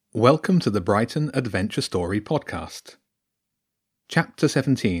Welcome to the Brighton Adventure Story podcast. Chapter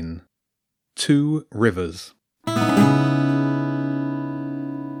 17. Two Rivers.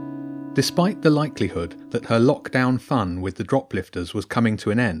 Despite the likelihood that her lockdown fun with the droplifters was coming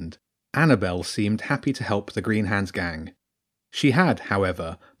to an end, Annabel seemed happy to help the Green Hands gang. She had,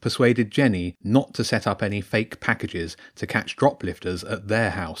 however, persuaded Jenny not to set up any fake packages to catch droplifters at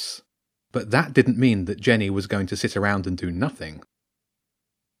their house. But that didn't mean that Jenny was going to sit around and do nothing.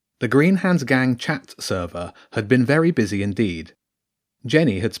 The Green Hands gang chat server had been very busy indeed.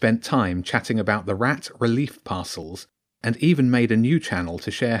 Jenny had spent time chatting about the rat relief parcels and even made a new channel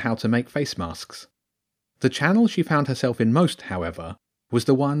to share how to make face masks. The channel she found herself in most, however, was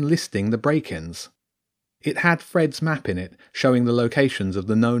the one listing the break-ins. It had Fred's map in it showing the locations of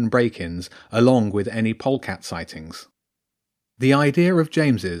the known break-ins along with any polecat sightings. The idea of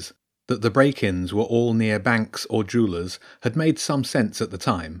James's, that the break-ins were all near banks or jewellers, had made some sense at the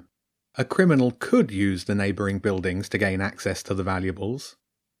time. A criminal could use the neighbouring buildings to gain access to the valuables.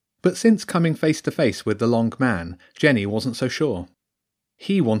 But since coming face to face with the Long Man, Jenny wasn't so sure.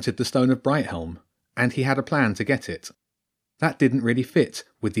 He wanted the Stone of Brighthelm, and he had a plan to get it. That didn't really fit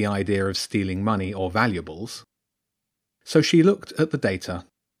with the idea of stealing money or valuables. So she looked at the data.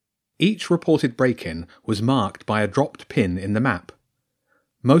 Each reported break-in was marked by a dropped pin in the map.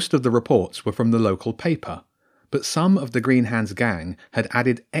 Most of the reports were from the local paper, but some of the Green Hands gang had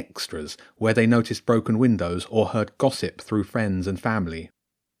added extras where they noticed broken windows or heard gossip through friends and family.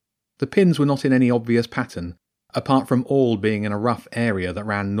 The pins were not in any obvious pattern, apart from all being in a rough area that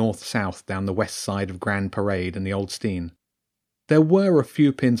ran north-south down the west side of Grand Parade and the Old Steine. There were a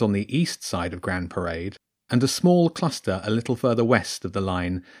few pins on the east side of Grand Parade, and a small cluster a little further west of the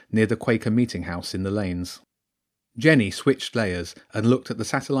line near the Quaker Meeting House in the lanes. Jenny switched layers and looked at the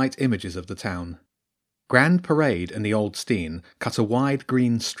satellite images of the town. Grand Parade and the Old Steine cut a wide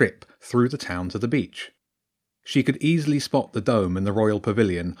green strip through the town to the beach. She could easily spot the dome and the Royal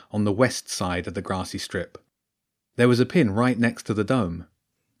Pavilion on the west side of the grassy strip. There was a pin right next to the dome.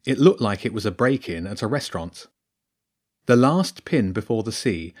 It looked like it was a break-in at a restaurant. The last pin before the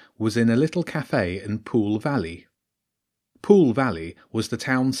sea was in a little cafe in Poole Valley. Poole Valley was the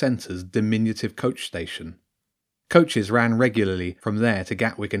town centre's diminutive coach station. Coaches ran regularly from there to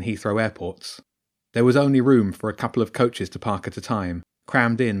Gatwick and Heathrow airports. There was only room for a couple of coaches to park at a time,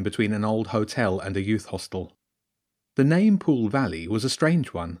 crammed in between an old hotel and a youth hostel. The name Poole Valley was a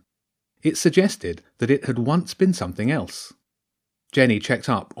strange one. It suggested that it had once been something else. Jenny checked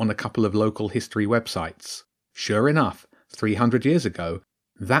up on a couple of local history websites. Sure enough, 300 years ago,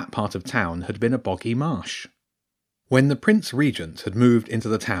 that part of town had been a boggy marsh. When the Prince Regent had moved into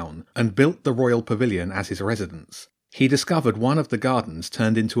the town and built the Royal Pavilion as his residence, he discovered one of the gardens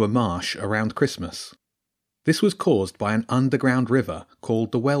turned into a marsh around Christmas. This was caused by an underground river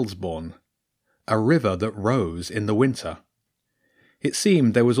called the Wellesbourne, a river that rose in the winter. It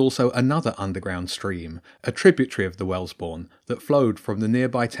seemed there was also another underground stream, a tributary of the Wellesbourne, that flowed from the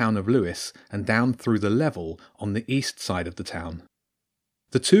nearby town of Lewes and down through the Level on the east side of the town.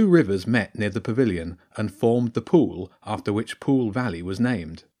 The two rivers met near the pavilion and formed the pool after which Poole Valley was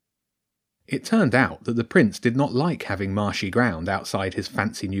named. It turned out that the prince did not like having marshy ground outside his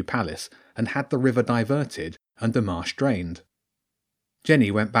fancy new palace and had the river diverted and the marsh drained.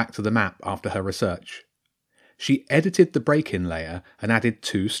 Jenny went back to the map after her research. She edited the break-in layer and added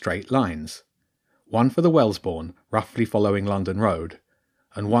two straight lines, one for the Wellesbourne, roughly following London Road,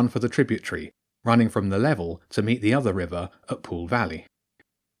 and one for the tributary, running from the Level to meet the other river at Poole Valley.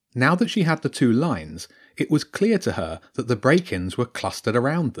 Now that she had the two lines, it was clear to her that the break-ins were clustered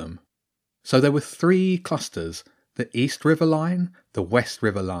around them. So there were three clusters, the East River Line, the West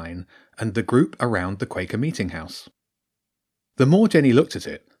River Line, and the group around the Quaker Meeting House. The more Jenny looked at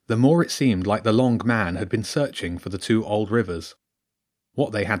it, the more it seemed like the Long Man had been searching for the two old rivers.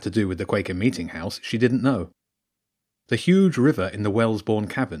 What they had to do with the Quaker Meeting House, she didn't know. The huge river in the Wellesbourne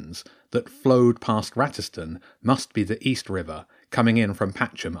Caverns that flowed past Rattiston must be the East River, coming in from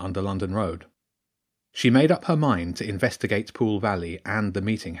Patcham under London Road. She made up her mind to investigate Poole Valley and the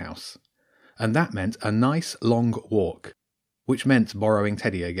Meeting House. And that meant a nice long walk, which meant borrowing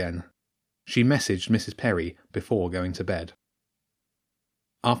Teddy again. She messaged Mrs. Perry before going to bed.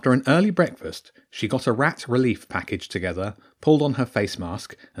 After an early breakfast, she got a rat relief package together, pulled on her face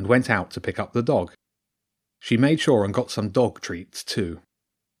mask, and went out to pick up the dog. She made sure and got some dog treats too.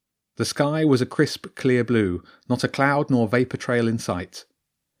 The sky was a crisp, clear blue, not a cloud nor vapour trail in sight.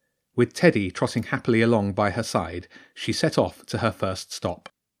 With Teddy trotting happily along by her side, she set off to her first stop.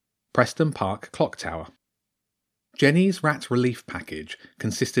 Preston Park Clock Tower. Jenny's rat relief package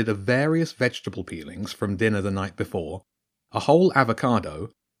consisted of various vegetable peelings from dinner the night before, a whole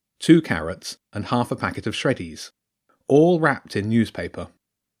avocado, 2 carrots and half a packet of shreddies, all wrapped in newspaper.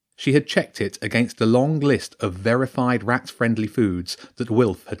 She had checked it against a long list of verified rat-friendly foods that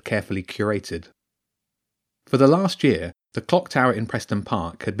Wilf had carefully curated. For the last year, the clock tower in Preston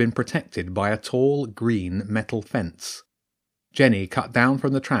Park had been protected by a tall, green metal fence. Jenny cut down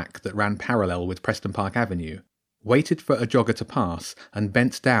from the track that ran parallel with Preston Park Avenue, waited for a jogger to pass, and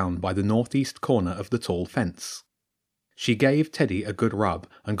bent down by the northeast corner of the tall fence. She gave Teddy a good rub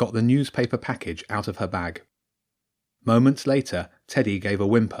and got the newspaper package out of her bag. Moments later, Teddy gave a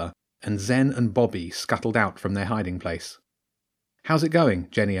whimper, and Zen and Bobby scuttled out from their hiding place. "How's it going?"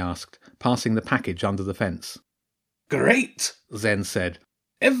 Jenny asked, passing the package under the fence. "Great," Zen said.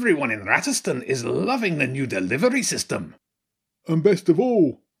 "Everyone in Ratterston is loving the new delivery system." "And best of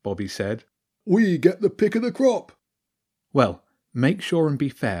all," Bobby said, "we get the pick of the crop." "Well, make sure and be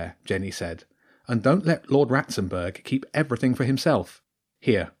fair," Jenny said, "and don't let Lord Ratzenberg keep everything for himself.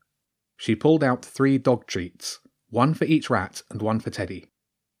 Here." She pulled out 3 dog treats, 1 for each rat and 1 for Teddy.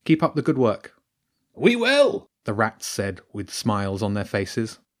 "Keep up the good work." "We will," the rats said with smiles on their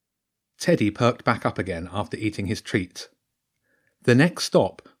faces. Teddy perked back up again after eating his treat. The next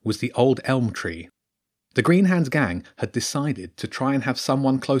stop was the old elm tree. The Green Hands gang had decided to try and have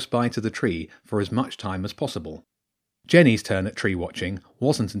someone close by to the tree for as much time as possible. Jenny's turn at tree watching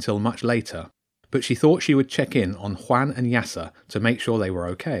wasn't until much later, but she thought she would check in on Juan and Yasser to make sure they were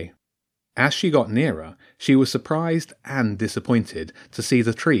okay. As she got nearer, she was surprised and disappointed to see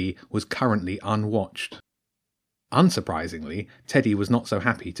the tree was currently unwatched. Unsurprisingly, Teddy was not so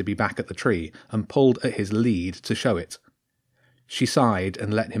happy to be back at the tree and pulled at his lead to show it. She sighed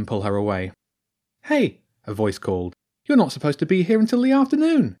and let him pull her away. "Hey," a voice called, "you're not supposed to be here until the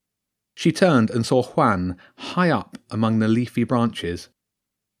afternoon." She turned and saw Juan high up among the leafy branches.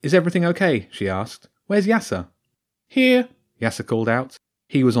 "Is everything okay?" she asked. "Where's Yasser?" "Here," Yasser called out.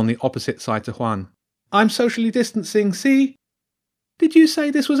 He was on the opposite side to Juan. "I'm socially distancing, see?" "Did you say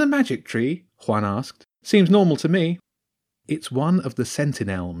this was a magic tree?" Juan asked. "Seems normal to me." "It's one of the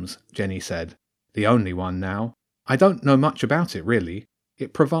sentinelms," Jenny said. "The only one now. I don't know much about it, really.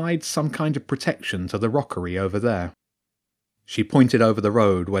 It provides some kind of protection to the rockery over there." She pointed over the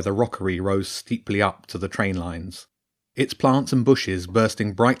road where the rockery rose steeply up to the train lines, its plants and bushes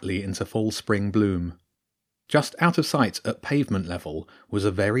bursting brightly into full spring bloom. Just out of sight at pavement level was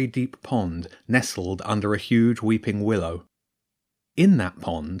a very deep pond nestled under a huge weeping willow. In that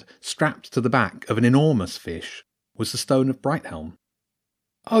pond, strapped to the back of an enormous fish, was the stone of Brighthelm.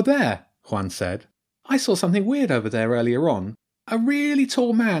 "Oh, there," Juan said. "I saw something weird over there earlier on. A really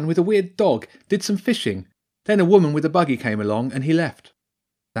tall man with a weird dog did some fishing. Then a woman with a buggy came along and he left."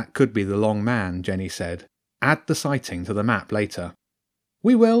 "That could be the Long Man," Jenny said. "Add the sighting to the map later."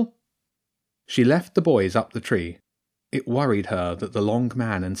 "We will." She left the boys up the tree. It worried her that the Long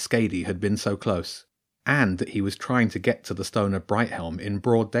Man and Skady had been so close, and that he was trying to get to the stone of Brighthelm in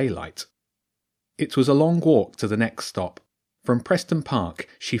broad daylight. It was a long walk to the next stop. From Preston Park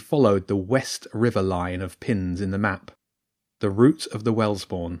she followed the West River line of pins in the map, the route of the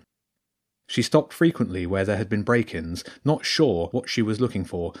Wellsbourne. She stopped frequently where there had been break-ins, not sure what she was looking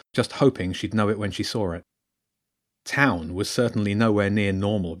for, just hoping she'd know it when she saw it. Town was certainly nowhere near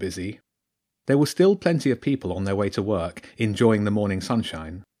normal busy. There were still plenty of people on their way to work, enjoying the morning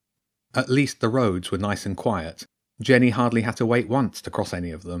sunshine. At least the roads were nice and quiet. Jenny hardly had to wait once to cross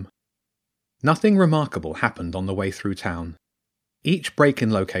any of them. Nothing remarkable happened on the way through town. Each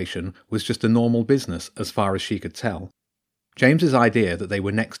break-in location was just a normal business as far as she could tell. James's idea that they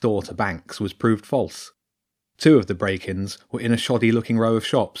were next door to banks was proved false. 2 of the break-ins were in a shoddy-looking row of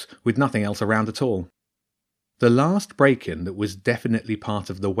shops with nothing else around at all. The last break-in that was definitely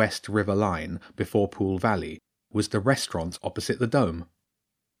part of the West River line before Poole Valley was the restaurant opposite the Dome.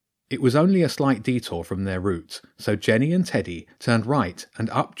 It was only a slight detour from their route, so Jenny and Teddy turned right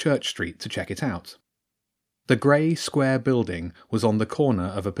and up Church Street to check it out. The grey square building was on the corner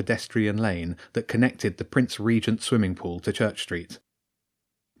of a pedestrian lane that connected the Prince Regent swimming pool to Church Street.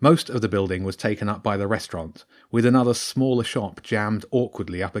 Most of the building was taken up by the restaurant, with another smaller shop jammed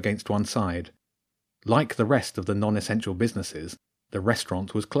awkwardly up against one side. Like the rest of the non-essential businesses, the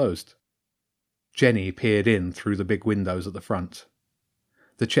restaurant was closed. Jenny peered in through the big windows at the front.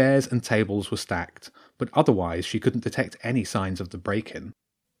 The chairs and tables were stacked, but otherwise she couldn't detect any signs of the break-in.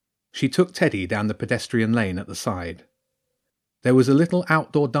 She took Teddy down the pedestrian lane at the side. There was a little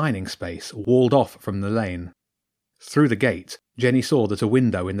outdoor dining space walled off from the lane. Through the gate, Jenny saw that a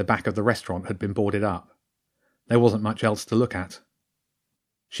window in the back of the restaurant had been boarded up. There wasn't much else to look at.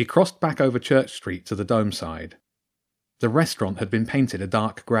 She crossed back over Church Street to the Dome side. The restaurant had been painted a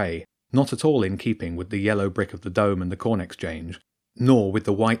dark grey, not at all in keeping with the yellow brick of the Dome and the Corn Exchange, nor with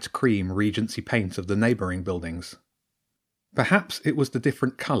the white cream Regency paint of the neighbouring buildings. Perhaps it was the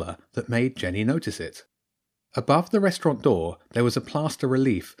different colour that made Jenny notice it. Above the restaurant door there was a plaster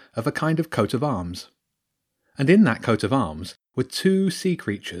relief of a kind of coat of arms, and in that coat of arms were two sea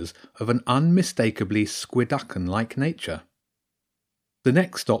creatures of an unmistakably squiducken-like nature. The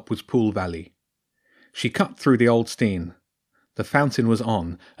next stop was Poole Valley. She cut through the Old Steine. The fountain was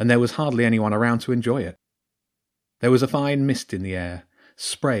on, and there was hardly anyone around to enjoy it. There was a fine mist in the air,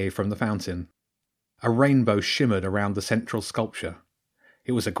 spray from the fountain. A rainbow shimmered around the central sculpture.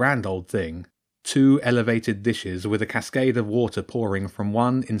 It was a grand old thing. 2 elevated dishes with a cascade of water pouring from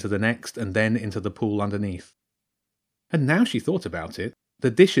one into the next and then into the pool underneath. And now she thought about it, the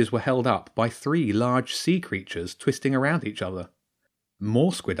dishes were held up by 3 large sea creatures twisting around each other.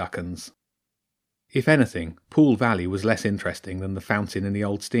 More squiduckens. If anything, Poole Valley was less interesting than the fountain in the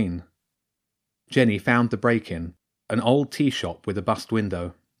Old Steine. Jenny found the break-in, an old tea shop with a bust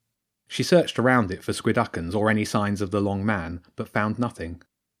window. She searched around it for squiduckens or any signs of the long man, but found nothing.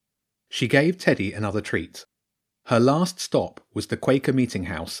 She gave Teddy another treat. Her last stop was the Quaker Meeting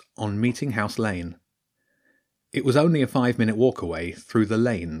House on Meeting House Lane. It was only a 5-minute walk away through the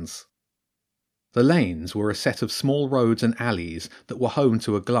lanes. The lanes were a set of small roads and alleys that were home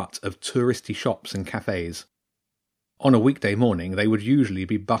to a glut of touristy shops and cafes. On a weekday morning they would usually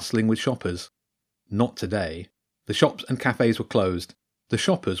be bustling with shoppers. Not today. The shops and cafes were closed. The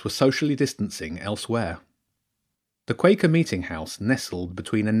shoppers were socially distancing elsewhere. The Quaker Meeting House nestled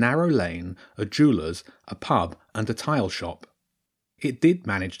between a narrow lane, a jeweller's, a pub and a tile shop. It did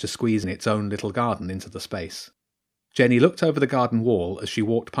manage to squeeze in its own little garden into the space. Jenny looked over the garden wall as she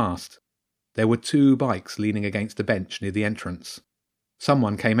walked past. There were 2 bikes leaning against a bench near the entrance.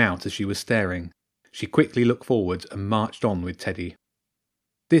 Someone came out as she was staring. She quickly looked forward and marched on with Teddy.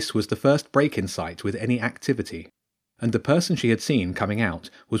 This was the first break-in site with any activity, and the person she had seen coming out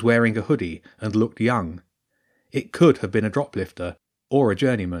was wearing a hoodie and looked young. It could have been a droplifter, or a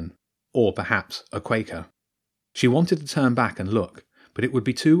journeyman, or perhaps a Quaker. She wanted to turn back and look, but it would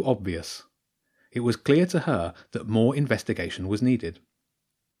be too obvious. It was clear to her that more investigation was needed.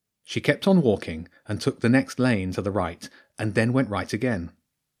 She kept on walking and took the next lane to the right, and then went right again.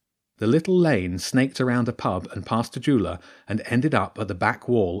 The little lane snaked around a pub and past a jeweller and ended up at the back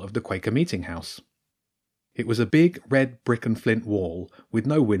wall of the Quaker Meeting House. It was a big red brick and flint wall with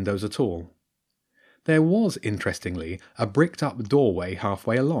no windows at all. There was, interestingly, a bricked-up doorway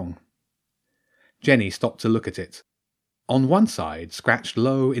halfway along. Jenny stopped to look at it. On one side, scratched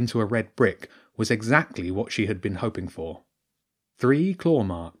low into a red brick, was exactly what she had been hoping for. 3 claw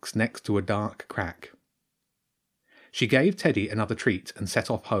marks next to a dark crack. She gave Teddy another treat and set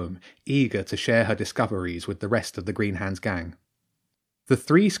off home, eager to share her discoveries with the rest of the Green Hands gang. The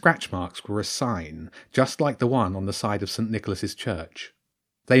 3 scratch marks were a sign, just like the one on the side of St. Nicholas's Church.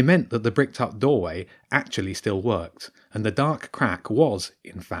 They meant that the bricked-up doorway actually still worked, and the dark crack was,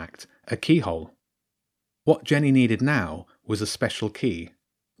 in fact, a keyhole. What Jenny needed now was a special key,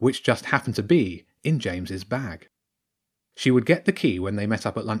 which just happened to be in James's bag. She would get the key when they met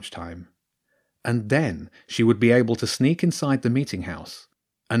up at lunchtime, and then she would be able to sneak inside the meeting house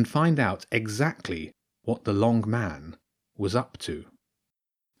and find out exactly what the long man was up to.